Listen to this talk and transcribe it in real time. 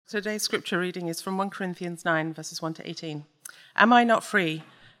Today's scripture reading is from 1 Corinthians 9, verses 1 to 18. Am I not free?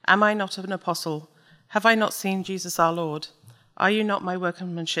 Am I not an apostle? Have I not seen Jesus our Lord? Are you not my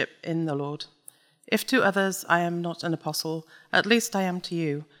workmanship in the Lord? If to others I am not an apostle, at least I am to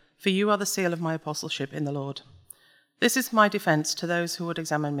you, for you are the seal of my apostleship in the Lord. This is my defense to those who would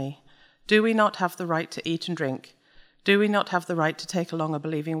examine me. Do we not have the right to eat and drink? Do we not have the right to take along a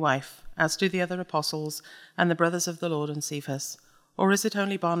believing wife, as do the other apostles and the brothers of the Lord and Cephas? Or is it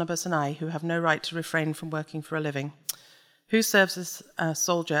only Barnabas and I who have no right to refrain from working for a living? Who serves as a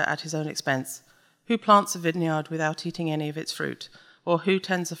soldier at his own expense? Who plants a vineyard without eating any of its fruit? Or who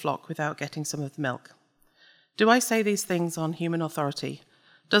tends a flock without getting some of the milk? Do I say these things on human authority?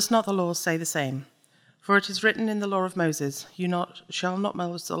 Does not the law say the same? For it is written in the law of Moses, you shall not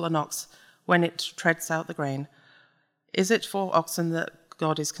muzzle an ox when it treads out the grain. Is it for oxen that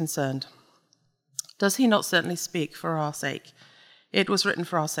God is concerned? Does he not certainly speak for our sake? It was written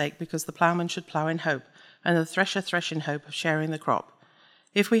for our sake, because the ploughman should plough in hope, and the thresher thresh in hope of sharing the crop.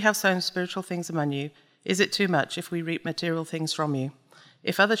 If we have sown spiritual things among you, is it too much if we reap material things from you?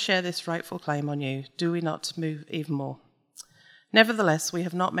 If others share this rightful claim on you, do we not move even more? Nevertheless, we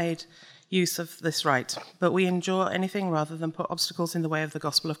have not made use of this right, but we endure anything rather than put obstacles in the way of the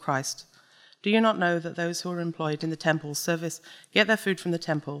gospel of Christ. Do you not know that those who are employed in the temple service get their food from the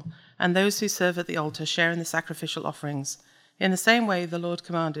temple, and those who serve at the altar share in the sacrificial offerings? In the same way, the Lord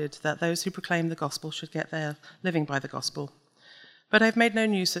commanded that those who proclaim the gospel should get their living by the gospel. But I have made no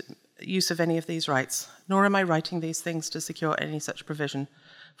use of any of these rights, nor am I writing these things to secure any such provision,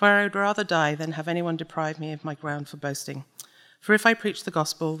 for I would rather die than have anyone deprive me of my ground for boasting. For if I preach the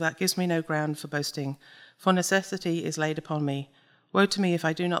gospel, that gives me no ground for boasting, for necessity is laid upon me. Woe to me if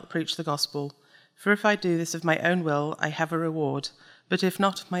I do not preach the gospel, for if I do this of my own will, I have a reward, but if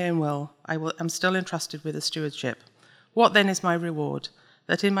not of my own will, am still entrusted with a stewardship. What then is my reward?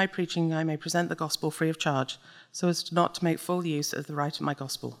 That in my preaching I may present the gospel free of charge, so as not to make full use of the right of my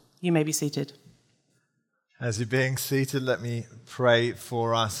gospel. You may be seated. As you're being seated, let me pray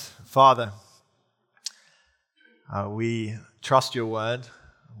for us. Father, we trust your word.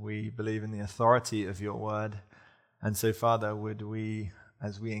 We believe in the authority of your word. And so, Father, would we,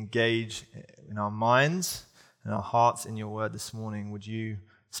 as we engage in our minds and our hearts in your word this morning, would you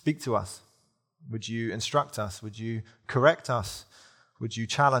speak to us? Would you instruct us? Would you correct us? Would you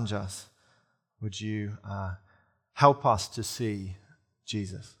challenge us? Would you help us to see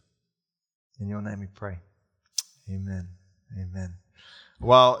Jesus? In your name we pray. Amen. Amen.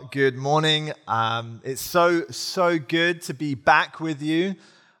 Well, good morning. It's so good to be back with you.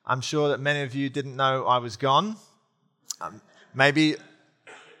 I'm sure that many of you didn't know I was gone. Maybe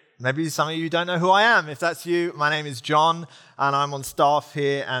some of you don't know who I am. If that's you, my name is John, and I'm on staff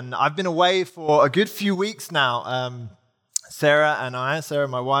here, and I've been away for a good few weeks now. Sarah,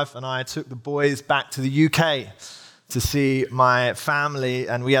 my wife, and I took the boys back to the UK to see my family,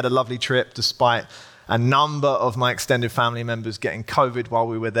 and we had a lovely trip despite a number of my extended family members getting COVID while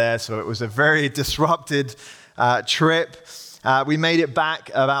we were there, so it was a very disrupted trip. We made it back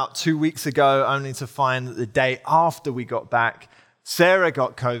about 2 weeks ago, only to find that the day after we got back, Sarah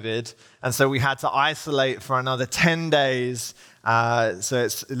got COVID, and so we had to isolate for another 10 days. So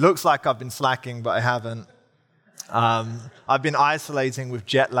it looks like I've been slacking, but I haven't. I've been isolating with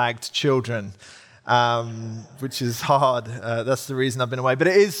jet-lagged children, which is hard. That's the reason I've been away. But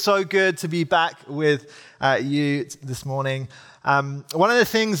it is so good to be back with you this morning. One of the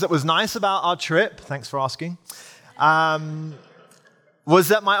things that was nice about our trip, thanks for asking, was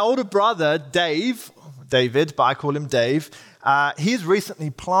that my older brother, David, but I call him Dave, he's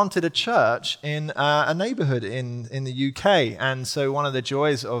recently planted a church in a neighborhood in the UK. And so one of the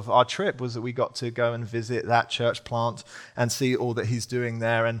joys of our trip was that we got to go and visit that church plant and see all that he's doing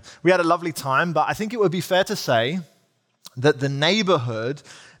there. And we had a lovely time, but I think it would be fair to say that the neighborhood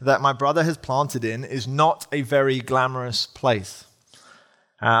that my brother has planted in is not a very glamorous place.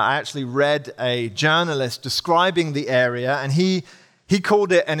 I actually read a journalist describing the area, and he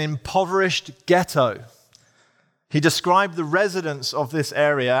called it an impoverished ghetto. He described the residents of this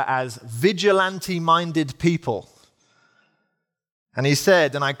area as vigilante-minded people. And he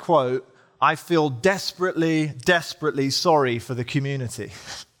said, and I quote, "I feel desperately, desperately sorry for the community."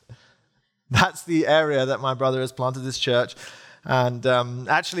 That's the area that my brother has planted this church. And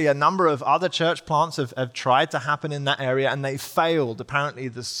actually, a number of other church plants have tried to happen in that area, and they failed. Apparently,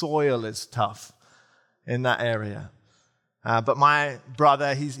 the soil is tough in that area. But my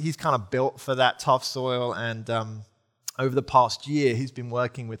brother, he's kind of built for that tough soil, and over the past year, he's been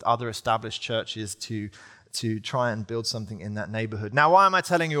working with other established churches to try and build something in that neighborhood. Now, why am I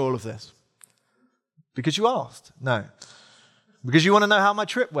telling you all of this? Because you asked? No. Because you want to know how my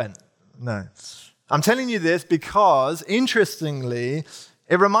trip went? No. I'm telling you this because, interestingly,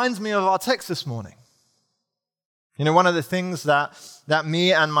 it reminds me of our text this morning. You know, one of the things that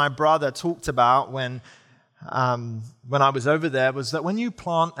me and my brother talked about when I was over there was that when you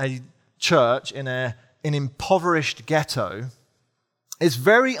plant a church in an impoverished ghetto, it's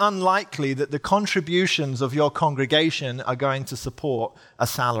very unlikely that the contributions of your congregation are going to support a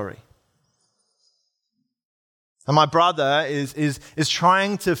salary. And my brother is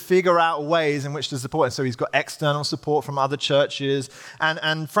trying to figure out ways in which to support it. So he's got external support from other churches.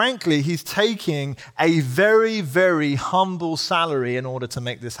 And frankly, he's taking a very, very humble salary in order to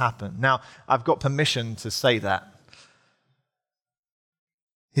make this happen. Now, I've got permission to say that.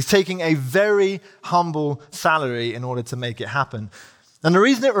 He's taking a very humble salary in order to make it happen. And the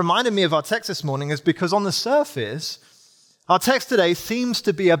reason it reminded me of our text this morning is because on the surface, our text today seems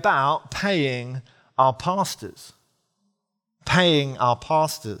to be about paying our pastors. Paying our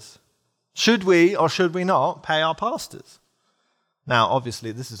pastors. Should we or should we not pay our pastors? Now,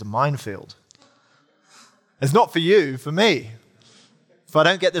 obviously, this is a minefield. It's not for you, for me. If I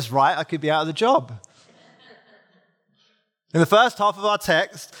don't get this right, I could be out of the job. In the first half of our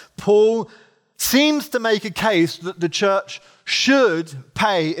text, Paul seems to make a case that the church should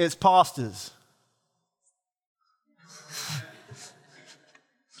pay its pastors.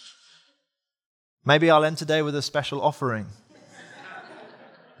 Maybe I'll end today with a special offering.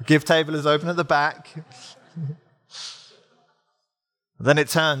 The gift table is open at the back. Then it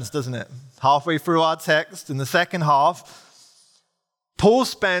turns, doesn't it? Halfway through our text, in the second half, Paul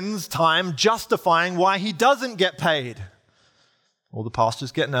spends time justifying why he doesn't get paid. All the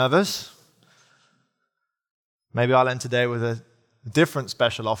pastors get nervous. Maybe I'll end today with a different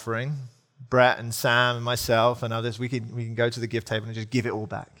special offering. Brett and Sam and myself and others, we can go to the gift table and just give it all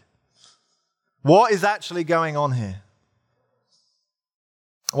back. What is actually going on here?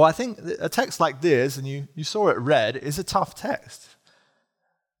 Well, I think a text like this, and you saw it read, is a tough text.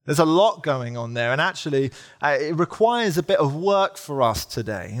 There's a lot going on there, and actually it requires a bit of work for us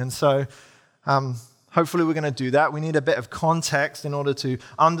today. And so hopefully we're going to do that. We need a bit of context in order to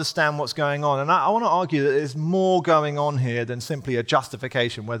understand what's going on. And I want to argue that there's more going on here than simply a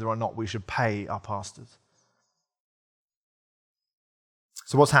justification whether or not we should pay our pastors.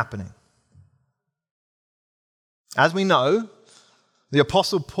 So what's happening? As we know, the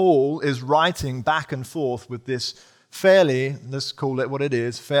Apostle Paul is writing back and forth with this fairly, let's call it what it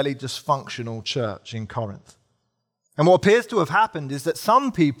is, fairly dysfunctional church in Corinth. And what appears to have happened is that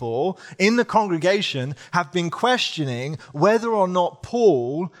some people in the congregation have been questioning whether or not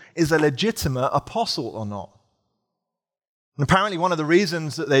Paul is a legitimate apostle or not. And apparently one of the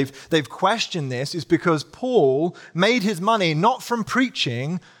reasons that they've questioned this is because Paul made his money not from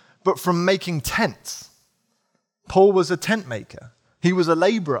preaching, but from making tents. Paul was a tent maker. He was a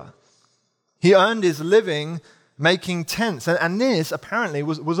laborer. He earned his living making tents. And this apparently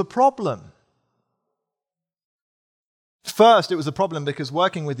was a problem. First, it was a problem because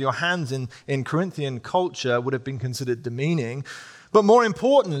working with your hands in Corinthian culture would have been considered demeaning. But more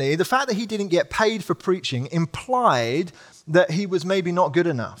importantly, the fact that he didn't get paid for preaching implied that he was maybe not good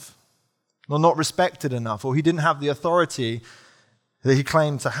enough, or not respected enough, or he didn't have the authority that he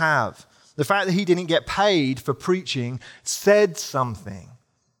claimed to have. The fact that he didn't get paid for preaching said something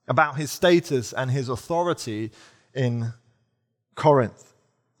about his status and his authority in Corinth.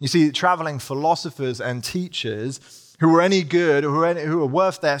 You see, traveling philosophers and teachers who were any good, who were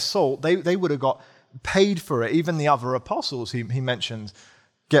worth their salt, they would have got paid for it. Even the other apostles he mentioned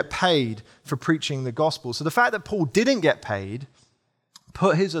get paid for preaching the gospel. So the fact that Paul didn't get paid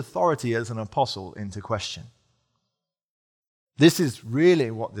put his authority as an apostle into question. This is really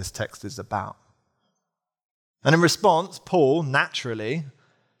what this text is about. And in response, Paul, naturally,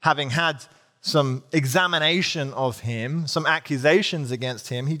 having had some examination of him, some accusations against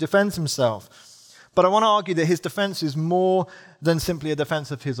him, he defends himself. But I want to argue that his defense is more than simply a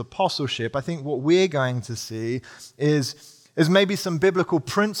defense of his apostleship. I think what we're going to see is maybe some biblical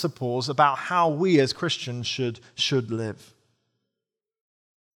principles about how we as Christians should live.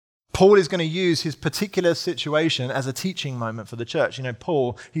 Paul is going to use his particular situation as a teaching moment for the church. You know,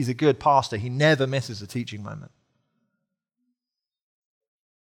 Paul, he's a good pastor. He never misses a teaching moment.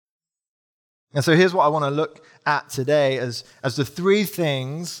 And so here's what I want to look at today as the three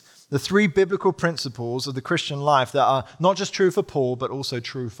things, the three biblical principles of the Christian life that are not just true for Paul, but also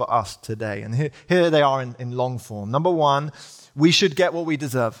true for us today. And here they are in long form. Number one, we should get what we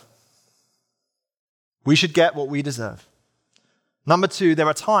deserve. We should get what we deserve. Number two, there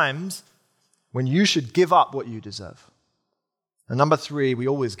are times when you should give up what you deserve. And number three, we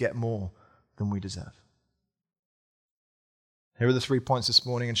always get more than we deserve. Here are the 3 points this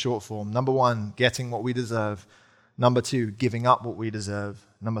morning in short form. Number 1, getting what we deserve. Number 2, giving up what we deserve.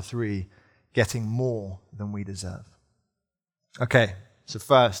 Number 3, getting more than we deserve. Okay, so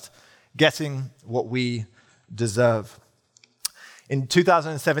first, getting what we deserve. In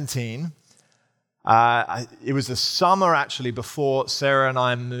 2017, it was the summer actually before Sarah and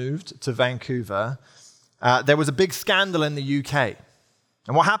I moved to Vancouver. There was a big scandal in the UK.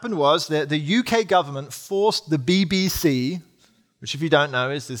 And what happened was that the UK government forced the BBC, which if you don't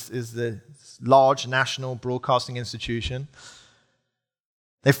know is the large national broadcasting institution.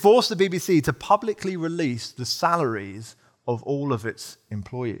 They forced the BBC to publicly release the salaries of all of its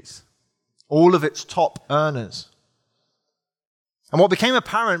employees, all of its top earners. And what became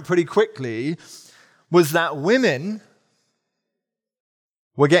apparent pretty quickly was that women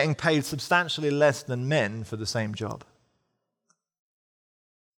were getting paid substantially less than men for the same job.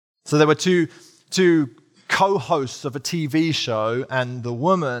 So there were two co-hosts of a TV show, and the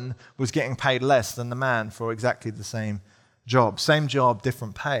woman was getting paid less than the man for exactly the same job,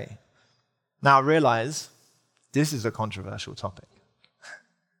 different pay. Now I realize this is a controversial topic.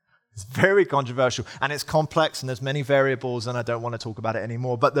 It's very controversial, and it's complex, and there's many variables, and I don't want to talk about it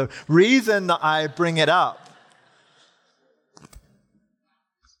anymore. But the reason that I bring it up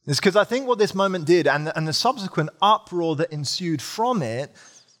is because I think what this moment did, and the subsequent uproar that ensued from it,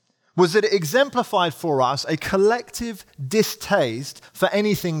 was that it exemplified for us a collective distaste for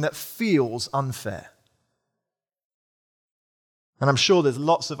anything that feels unfair. And I'm sure there's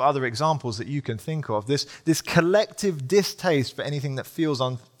lots of other examples that you can think of. This collective distaste for anything that feels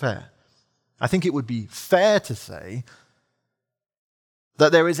unfair. I think it would be fair to say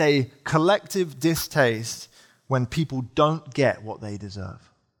that there is a collective distaste when people don't get what they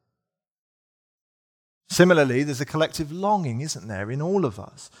deserve. Similarly, there's a collective longing, isn't there, in all of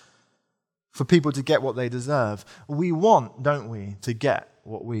us, for people to get what they deserve. We want, don't we, to get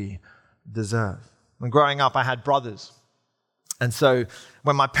what we deserve. When growing up, I had brothers. And so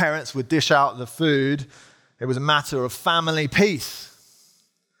when my parents would dish out the food, it was a matter of family peace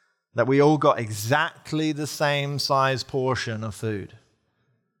that we all got exactly the same size portion of food.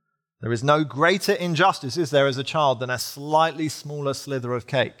 There is no greater injustice, is there, as a child, than a slightly smaller slither of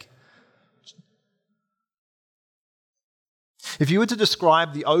cake. If you were to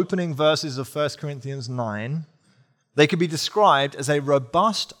describe the opening verses of 1 Corinthians 9, they could be described as a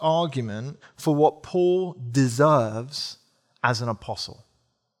robust argument for what Paul deserves as an apostle.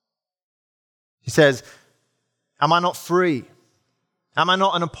 He says, am I not free? Am I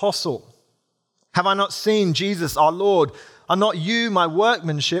not an apostle? Have I not seen Jesus our Lord? Are not you my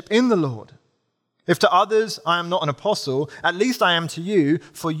workmanship in the Lord? If to others I am not an apostle, at least I am to you,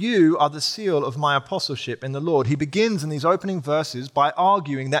 for you are the seal of my apostleship in the Lord. He begins in these opening verses by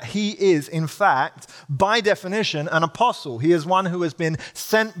arguing that he is, in fact, by definition, an apostle. He is one who has been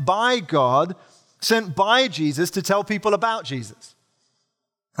sent by God, sent by Jesus to tell people about Jesus.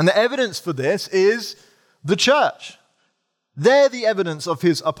 And the evidence for this is the church. They're the evidence of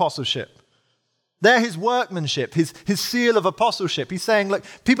his apostleship. They're his workmanship, his seal of apostleship. He's saying, look,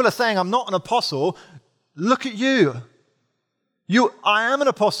 people are saying, I'm not an apostle. Look at you. I am an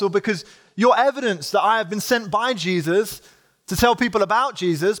apostle because you're evidence that I have been sent by Jesus to tell people about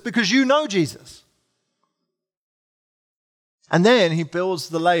Jesus because you know Jesus. And then he builds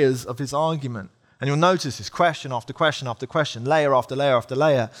the layers of his argument. And you'll notice this question after question after question, layer after layer after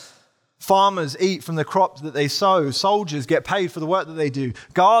layer. Farmers eat from the crops that they sow. Soldiers get paid for the work that they do.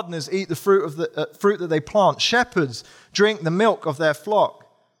 Gardeners eat the fruit that they plant. Shepherds drink the milk of their flock.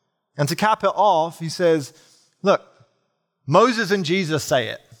 And to cap it off, he says, look, Moses and Jesus say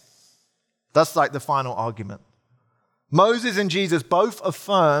it. That's like the final argument. Moses and Jesus both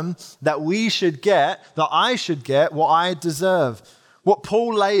affirm that I should get what I deserve. What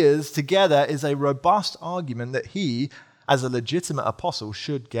Paul layers together is a robust argument that he, as a legitimate apostle,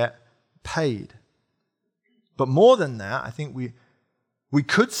 should get paid. But more than that, I think we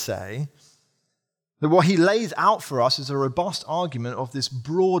could say that what he lays out for us is a robust argument of this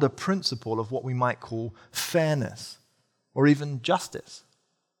broader principle of what we might call fairness or even justice.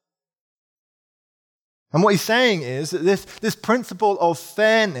 And what he's saying is that this principle of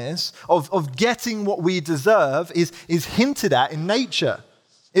fairness, of getting what we deserve, is hinted at in nature.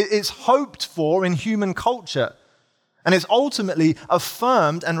 It's hoped for in human culture. And it's ultimately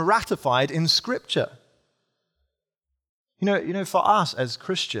affirmed and ratified in Scripture. You know, for us as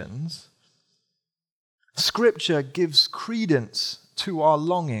Christians, Scripture gives credence to our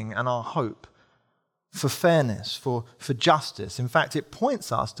longing and our hope for fairness, for justice. In fact, it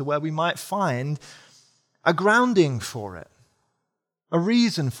points us to where we might find a grounding for it, a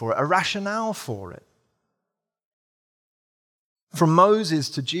reason for it, a rationale for it. From Moses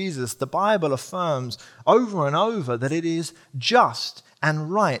to Jesus, the Bible affirms over and over that it is just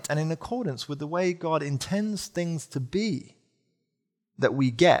and right and in accordance with the way God intends things to be that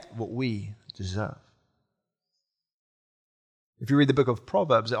we get what we deserve. If you read the book of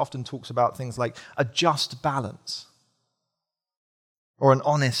Proverbs, it often talks about things like a just balance or an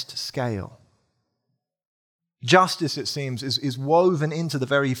honest scale. Justice, it seems, is woven into the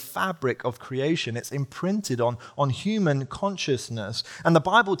very fabric of creation. It's imprinted on human consciousness. And the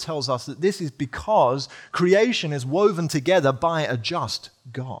Bible tells us that this is because creation is woven together by a just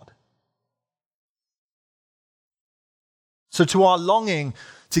God. So to our longing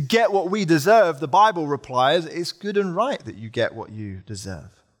to get what we deserve, the Bible replies, it's good and right that you get what you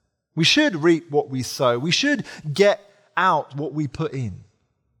deserve. We should reap what we sow. We should get out what we put in.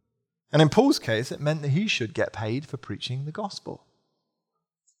 And in Paul's case, it meant that he should get paid for preaching the gospel.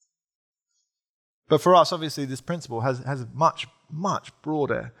 But for us, obviously, this principle has a much, much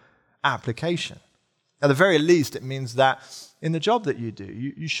broader application. At the very least, it means that in the job that you do,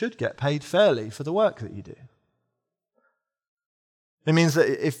 you should get paid fairly for the work that you do. It means that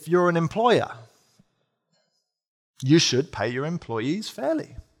if you're an employer, you should pay your employees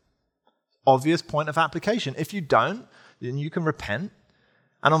fairly. Obvious point of application. If you don't, then you can repent.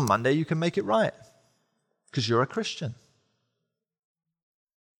 And on Monday, you can make it right because you're a Christian.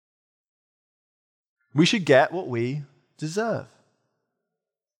 We should get what we deserve.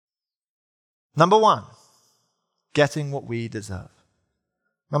 Number one, getting what we deserve.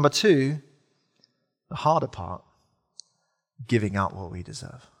 Number two, the harder part, giving out what we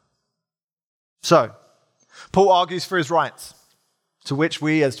deserve. So, Paul argues for his rights, to which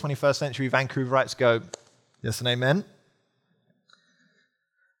we as 21st century Vancouverites go, yes and amen.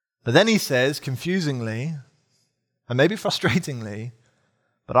 But then he says, confusingly, and maybe frustratingly,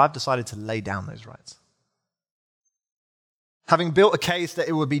 but I've decided to lay down those rights. Having built a case that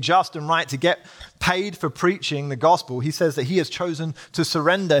it would be just and right to get paid for preaching the gospel, he says that he has chosen to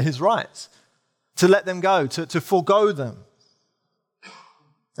surrender his rights, to let them go, to forego them.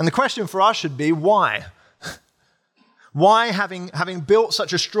 And the question for us should be, why? Why, having built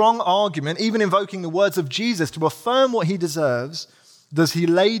such a strong argument, even invoking the words of Jesus to affirm what he deserves, does he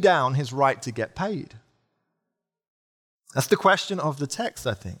lay down his right to get paid? That's the question of the text,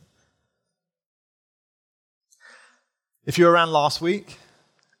 I think. If you were around last week,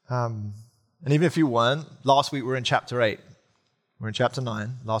 and even if you weren't, last week we were in chapter 8. We're in chapter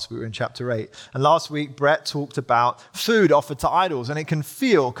 9. Last week we were in chapter 8. And last week Brett talked about food offered to idols. And it can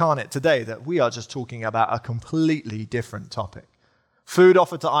feel, can't it, today that we are just talking about a completely different topic. Food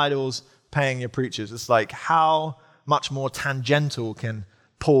offered to idols, paying your preachers. It's like, how much more tangential can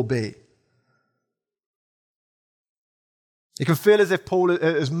Paul be? It can feel as if Paul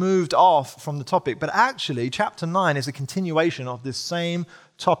has moved off from the topic, but actually chapter 9 is a continuation of this same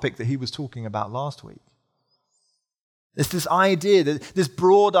topic that he was talking about last week. It's this idea, this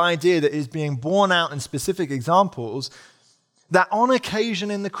broad idea that is being borne out in specific examples, that on occasion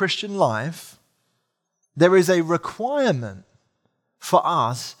in the Christian life, there is a requirement for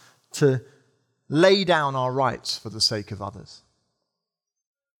us to lay down our rights for the sake of others.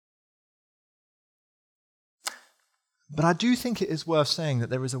 But I do think it is worth saying that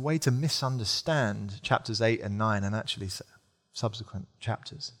there is a way to misunderstand chapters 8 and 9 and actually subsequent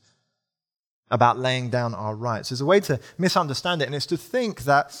chapters about laying down our rights. There's a way to misunderstand it, and it's to think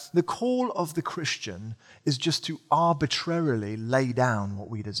that the call of the Christian is just to arbitrarily lay down what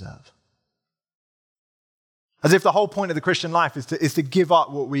we deserve. As if the whole point of the Christian life is to give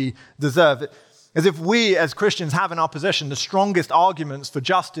up what we deserve. As if we as Christians have in our possession the strongest arguments for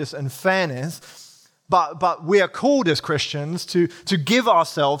justice and fairness, but we are called as Christians to give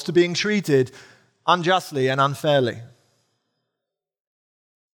ourselves to being treated unjustly and unfairly.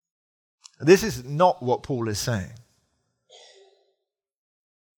 This is not what Paul is saying.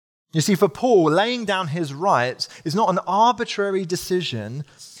 You see, for Paul, laying down his rights is not an arbitrary decision.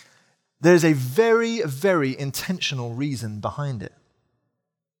 There's a very, very intentional reason behind it.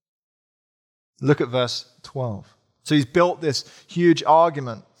 Look at verse 12. So he's built this huge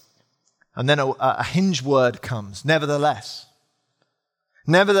argument, and then a hinge word comes, nevertheless.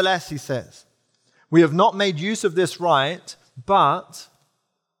 Nevertheless, he says, we have not made use of this right, but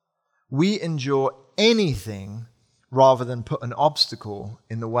we endure anything rather than put an obstacle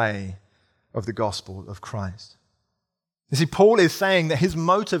in the way of the gospel of Christ. You see, Paul is saying that his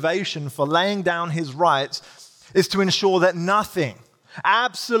motivation for laying down his rights is to ensure that nothing,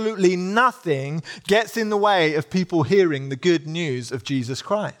 absolutely nothing, gets in the way of people hearing the good news of Jesus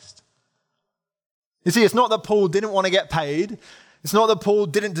Christ. You see, it's not that Paul didn't want to get paid. It's not that Paul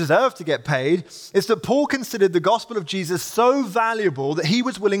didn't deserve to get paid. It's that Paul considered the gospel of Jesus so valuable that he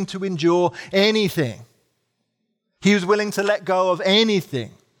was willing to endure anything. He was willing to let go of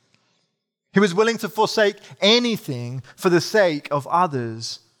anything. He was willing to forsake anything for the sake of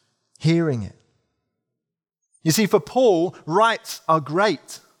others hearing it. You see, for Paul, rights are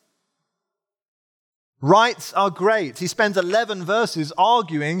great. Rights are great. He spends 11 verses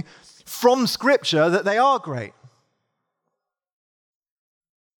arguing from Scripture that they are great.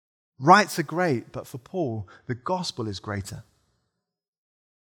 Rights are great, but for Paul, the gospel is greater.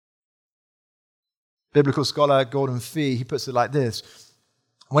 Biblical scholar Gordon Fee, he puts it like this: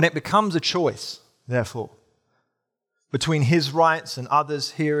 when it becomes a choice, therefore, between his rights and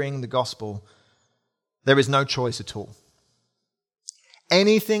others hearing the gospel, there is no choice at all.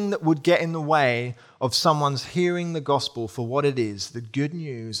 Anything that would get in the way of someone's hearing the gospel for what it is, the good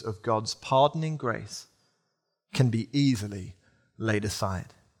news of God's pardoning grace, can be easily laid aside.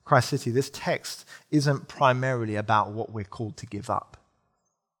 Christ City, this text isn't primarily about what we're called to give up.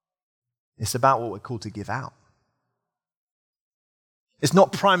 It's about what we're called to give out. It's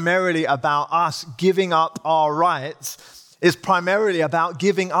not primarily about us giving up our rights. It's primarily about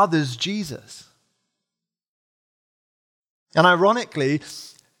giving others Jesus. And ironically,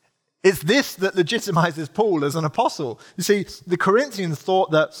 it's this that legitimizes Paul as an apostle. You see, the Corinthians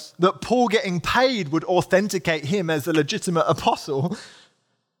thought that Paul getting paid would authenticate him as a legitimate apostle.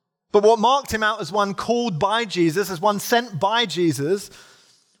 But what marked him out as one called by Jesus, as one sent by Jesus,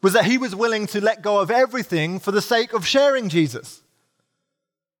 was that he was willing to let go of everything for the sake of sharing Jesus.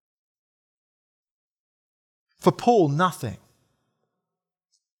 For Paul, nothing,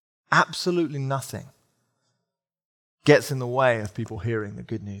 absolutely nothing, gets in the way of people hearing the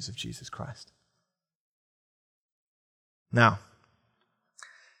good news of Jesus Christ. Now,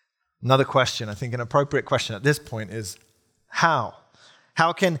 another question, I think an appropriate question at this point is, how?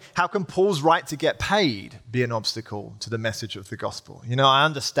 How can Paul's right to get paid be an obstacle to the message of the gospel? You know, I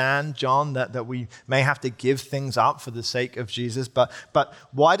understand, John, that we may have to give things up for the sake of Jesus, but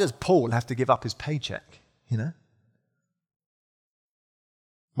why does Paul have to give up his paycheck, you know?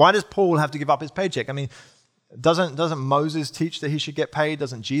 Why does Paul have to give up his paycheck? I mean, doesn't Moses teach that he should get paid?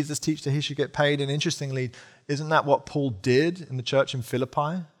 Doesn't Jesus teach that he should get paid? And interestingly, isn't that what Paul did in the church in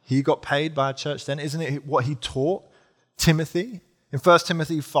Philippi? He got paid by a church then. Isn't it what he taught Timothy? In 1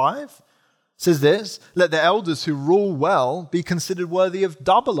 Timothy 5, it says this: let the elders who rule well be considered worthy of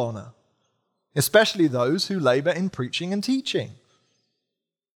double honor, especially those who labor in preaching and teaching.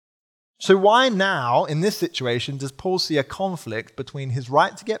 So why now, in this situation, does Paul see a conflict between his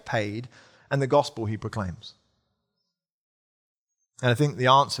right to get paid and the gospel he proclaims? And I think the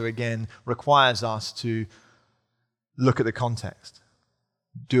answer, again, requires us to look at the context,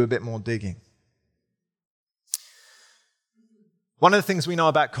 do a bit more digging. One of the things we know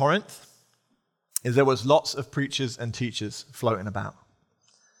about Corinth is there was lots of preachers and teachers floating about.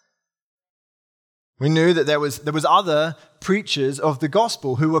 We knew that there was other preachers of the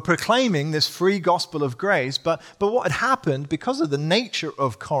gospel who were proclaiming this free gospel of grace, but what had happened because of the nature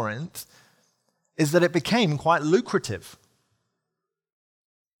of Corinth is that it became quite lucrative.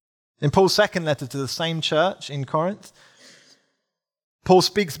 In Paul's second letter to the same church in Corinth, Paul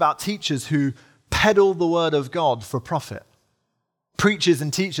speaks about teachers who peddle the word of God for profit. Preachers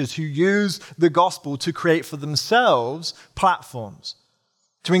and teachers who use the gospel to create for themselves platforms,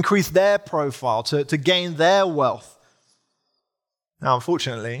 to increase their profile, to gain their wealth. Now,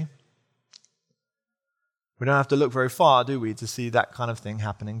 unfortunately, we don't have to look very far, do we, to see that kind of thing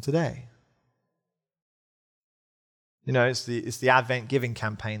happening today. You know, it's the Advent giving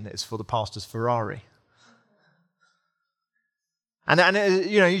campaign that is for the pastor's Ferrari. And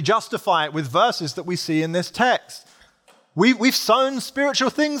you know, you justify it with verses that we see in this text. We've sown spiritual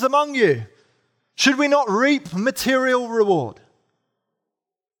things among you. Should we not reap material reward?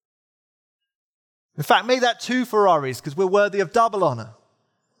 In fact, make that 2 Ferraris because we're worthy of double honor.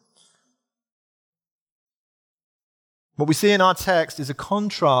 What we see in our text is a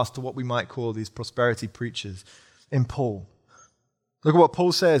contrast to what we might call these prosperity preachers in Paul. Look at what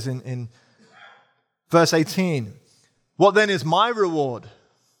Paul says in verse 18. What then is my reward?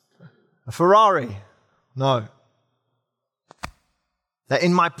 A Ferrari? No. That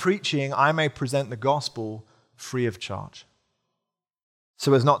in my preaching I may present the gospel free of charge,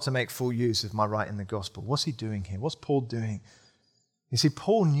 so as not to make full use of my right in the gospel. What's he doing here? What's Paul doing? You see,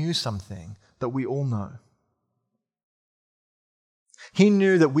 Paul knew something that we all know. He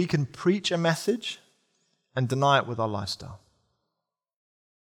knew that we can preach a message and deny it with our lifestyle.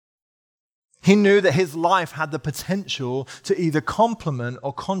 He knew that his life had the potential to either complement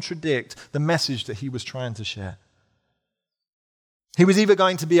or contradict the message that he was trying to share. He was either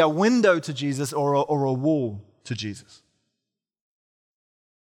going to be a window to Jesus or a wall to Jesus.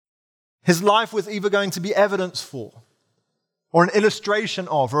 His life was either going to be evidence for, or an illustration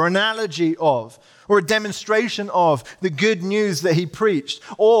of, or an analogy of, or a demonstration of the good news that he preached,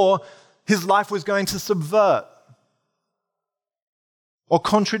 or his life was going to subvert, or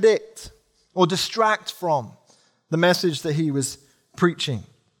contradict, or distract from the message that he was preaching.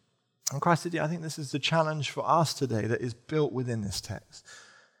 And Christ City, I think this is the challenge for us today that is built within this text.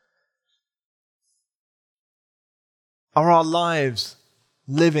 Are our lives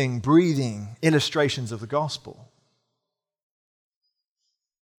living, breathing illustrations of the gospel?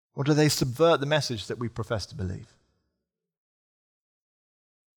 Or do they subvert the message that we profess to believe?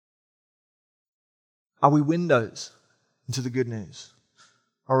 Are we windows into the good news?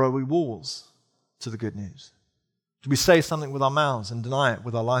 Or are we walls to the good news? Do we say something with our mouths and deny it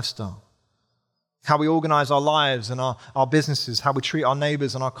with our lifestyle? How we organize our lives and our businesses, how we treat our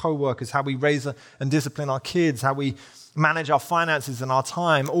neighbors and our co-workers, how we raise and discipline our kids, how we manage our finances and our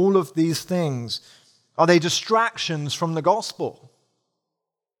time, all of these things, are they distractions from the gospel?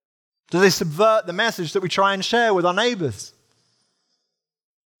 Do they subvert the message that we try and share with our neighbors?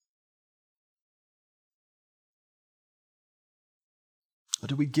 Or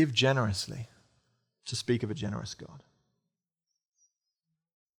do we give generously to speak of a generous God?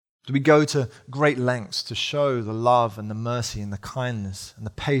 Do we go to great lengths to show the love and the mercy and the kindness and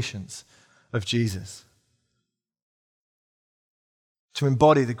the patience of Jesus? To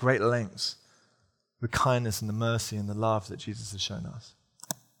embody the great lengths, the kindness and the mercy and the love that Jesus has shown us?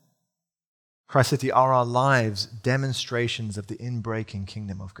 Christ City, are our lives demonstrations of the inbreaking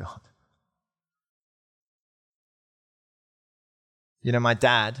kingdom of God? You know, my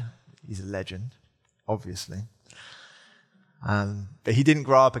dad, he's a legend, obviously. But he didn't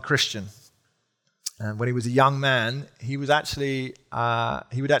grow up a Christian. And when he was a young man, he would actually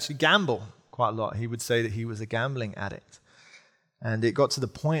gamble quite a lot. He would say that he was a gambling addict. And it got to the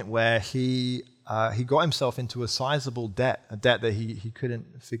point where he got himself into a sizable debt, a debt that he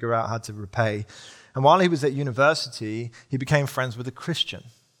couldn't figure out how to repay. And while he was at university, he became friends with a Christian.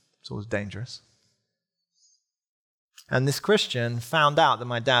 So it was dangerous. And this Christian found out that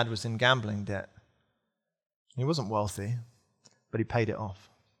my dad was in gambling debt. He wasn't wealthy, but he paid it off.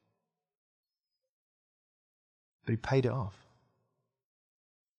 He paid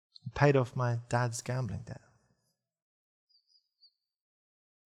off my dad's gambling debt.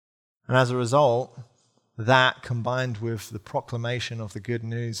 And as a result, that combined with the proclamation of the good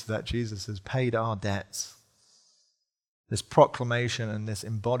news that Jesus has paid our debts, this proclamation and this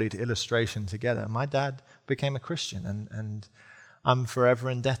embodied illustration together, my dad became a Christian, and I'm forever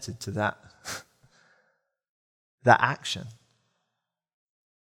indebted to that action.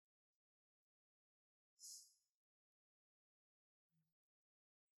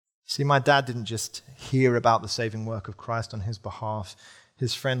 See, my dad didn't just hear about the saving work of Christ on his behalf.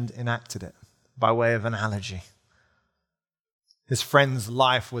 His friend enacted it by way of analogy. His friend's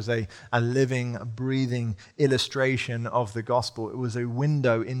life was a living, breathing illustration of the gospel. It was a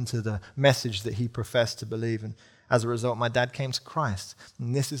window into the message that he professed to believe. And as a result, my dad came to Christ.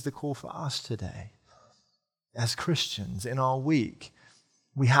 And this is the call for us today. As Christians, in our week,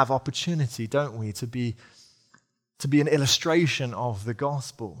 we have opportunity, don't we, to be an illustration of the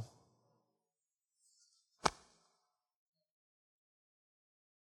gospel.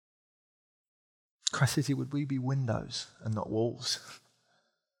 Christ City, would we be windows and not walls?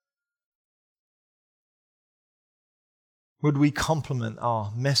 Would we complement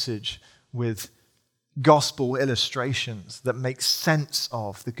our message with gospel illustrations that make sense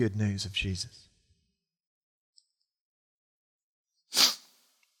of the good news of Jesus?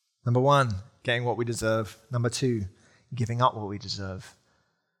 Number 1, getting what we deserve. Number 2, giving up what we deserve.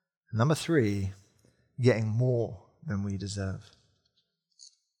 And number 3, getting more than we deserve.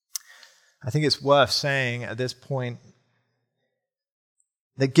 I think it's worth saying at this point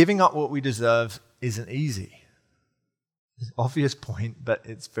that giving up what we deserve isn't easy. It's an obvious point, but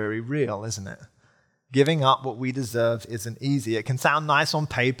it's very real, isn't it? Giving up what we deserve isn't easy. It can sound nice on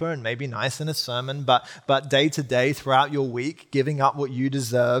paper and maybe nice in a sermon, but day to day, throughout your week, giving up what you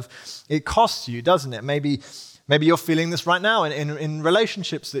deserve, it costs you, doesn't it? Maybe you're feeling this right now in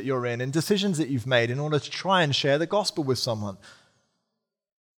relationships that you're in decisions that you've made in order to try and share the gospel with someone.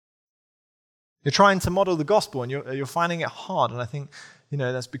 You're trying to model the gospel and you're finding it hard. And I think,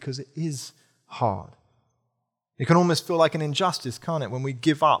 that's because it is hard. It can almost feel like an injustice, can't it, when we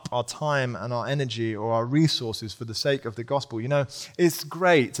give up our time and our energy or our resources for the sake of the gospel. It's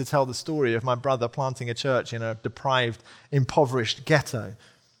great to tell the story of my brother planting a church in a deprived, impoverished ghetto.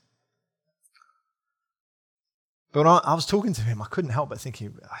 But when I was talking to him, I couldn't help but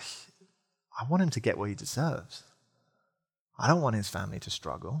thinking, I want him to get what he deserves. I don't want his family to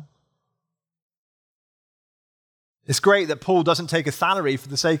struggle. It's great that Paul doesn't take a salary for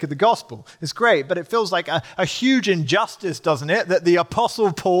the sake of the gospel. It's great, but it feels like a huge injustice, doesn't it? That the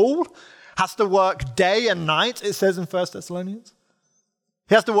Apostle Paul has to work day and night, it says in 1 Thessalonians.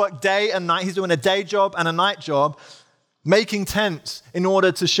 He has to work day and night. He's doing a day job and a night job, making tents in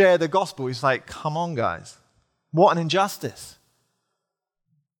order to share the gospel. He's like, come on, guys. What an injustice.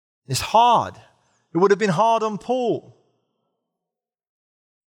 It's hard. It would have been hard on Paul.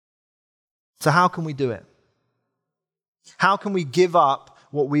 So how can we do it? How can we give up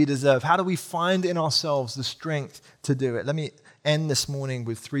what we deserve? How do we find in ourselves the strength to do it? Let me end this morning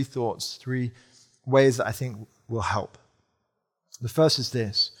with 3 thoughts, 3 ways that I think will help. The first is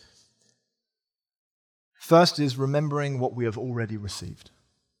this. First is remembering what we have already received.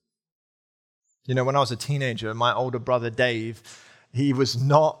 You know, when I was a teenager, my older brother Dave, he was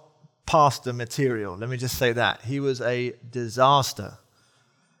not pastor material. Let me just say that. He was a disaster.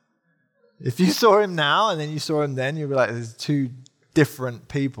 If you saw him now and then you saw him then, you'd be like, there's 2 different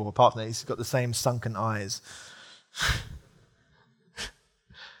people. Apart from that, he's got the same sunken eyes.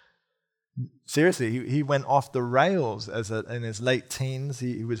 Seriously, he went off the rails in his late teens.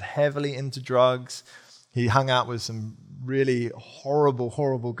 He was heavily into drugs. He hung out with some really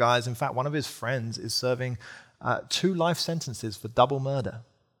horrible guys. In fact, one of his friends is serving 2 life sentences for double murder.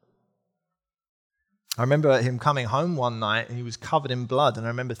 I remember him coming home one night and he was covered in blood. And I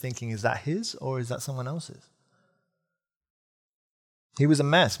remember thinking, is that his or is that someone else's? He was a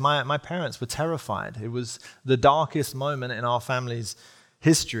mess. My parents were terrified. It was the darkest moment in our family's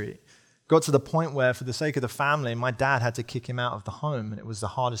history. Got to the point where, for the sake of the family, my dad had to kick him out of the home, and it was the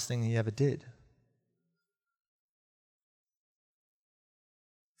hardest thing he ever did.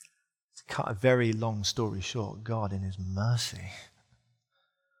 To cut a very long story short, God, in his mercy,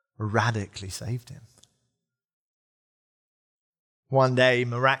 radically saved him. One day,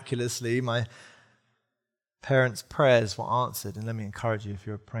 miraculously, my parents' prayers were answered. And let me encourage you, if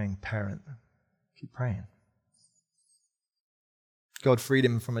you're a praying parent, keep praying. God freed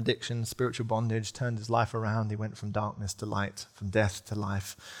him from addiction, spiritual bondage, turned his life around. He went from darkness to light, from death to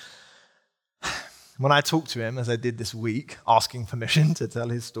life. When I talked to him, as I did this week, asking permission to tell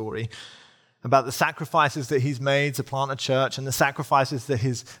his story, about the sacrifices that he's made to plant a church and the sacrifices that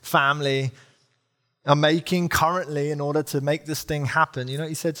his family are making currently in order to make this thing happen, you know what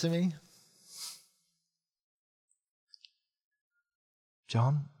he said to me?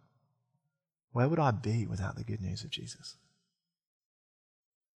 John, where would I be without the good news of Jesus?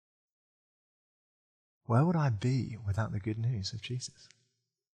 Where would I be without the good news of Jesus?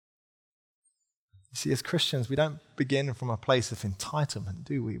 You see, as Christians, we don't begin from a place of entitlement,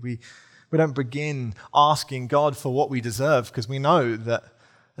 do we? We don't begin asking God for what we deserve, because we know that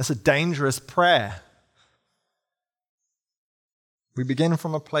that's a dangerous prayer. We begin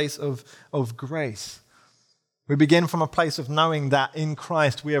from a place of grace. We begin from a place of knowing that in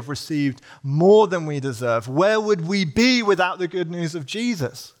Christ we have received more than we deserve. Where would we be without the good news of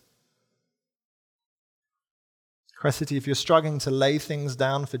Jesus? Crescity, if you're struggling to lay things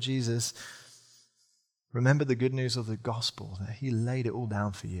down for Jesus, remember the good news of the gospel, that he laid it all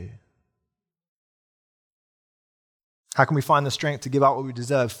down for you. How can we find the strength to give out what we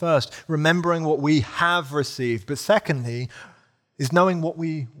deserve? First, remembering what we have received. But secondly, is knowing what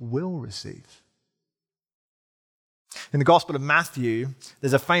we will receive. In the Gospel of Matthew,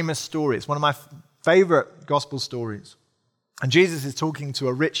 there's a famous story. It's one of my favorite gospel stories. And Jesus is talking to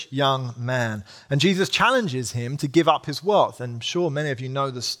a rich young man. And Jesus challenges him to give up his wealth. And I'm sure many of you know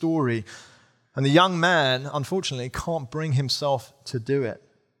the story. And the young man, unfortunately, can't bring himself to do it.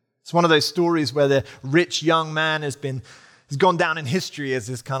 It's one of those stories where the rich young man has gone down in history as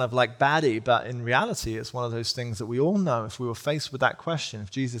this kind of like baddie. But in reality, it's one of those things that we all know. If we were faced with that question,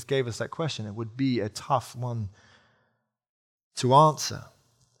 if Jesus gave us that question, it would be a tough one to answer.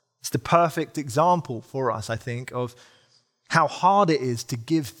 It's the perfect example for us, I think, of how hard it is to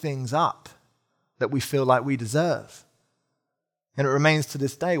give things up that we feel like we deserve. And it remains to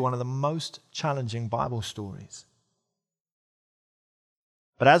this day one of the most challenging Bible stories.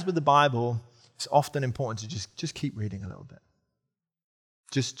 But as with the Bible, it's often important to just keep reading a little bit.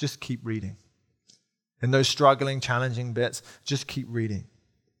 Just keep reading. In those struggling, challenging bits, just keep reading.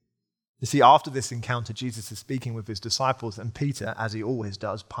 You see, after this encounter, Jesus is speaking with his disciples, and Peter, as he always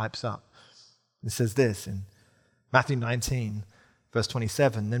does, pipes up. It says this in Matthew 19, verse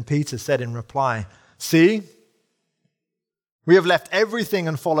 27. Then Peter said in reply, "See, we have left everything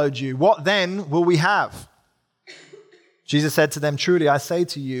and followed you. What then will we have?" Jesus said to them, "Truly I say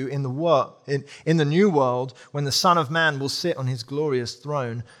to you, in the new world, when the Son of Man will sit on his glorious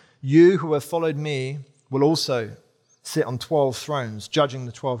throne, you who have followed me will also sit on 12 thrones, judging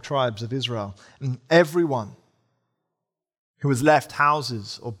the 12 tribes of Israel. And everyone who has left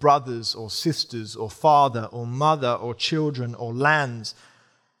houses or brothers or sisters or father or mother or children or lands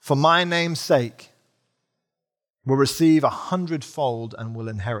for my name's sake will receive 100-fold and will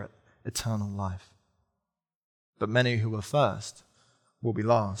inherit eternal life. But many who were first will be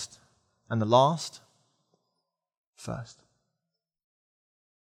last, and the last first."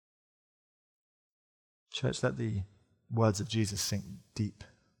 Church, let the words of Jesus sink deep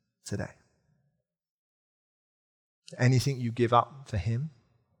today. Anything you give up for him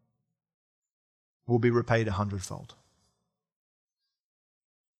will be repaid 100-fold.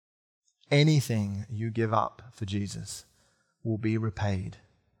 Anything you give up for Jesus will be repaid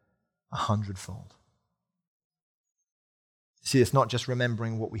 100-fold. See, it's not just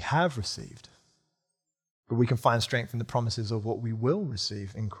remembering what we have received, but we can find strength in the promises of what we will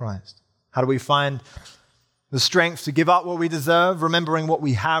receive in Christ. How do we find the strength to give up what we deserve? Remembering what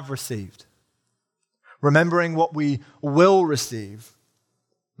we have received. Remembering what we will receive.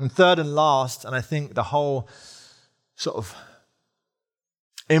 And third and last, and I think the whole sort of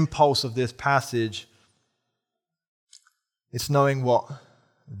impulse of this passage, it's knowing what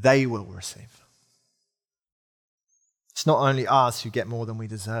they will receive. It's not only us who get more than we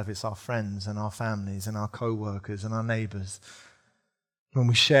deserve, it's our friends and our families and our co-workers and our neighbors. When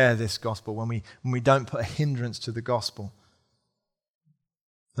we share this gospel, when we don't put a hindrance to the gospel.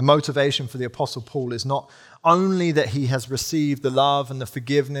 The motivation for the Apostle Paul is not only that he has received the love and the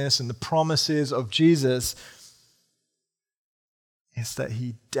forgiveness and the promises of Jesus, it's that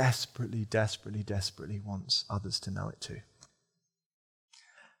he desperately, desperately, desperately wants others to know it too.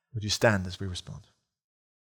 Would you stand as we respond?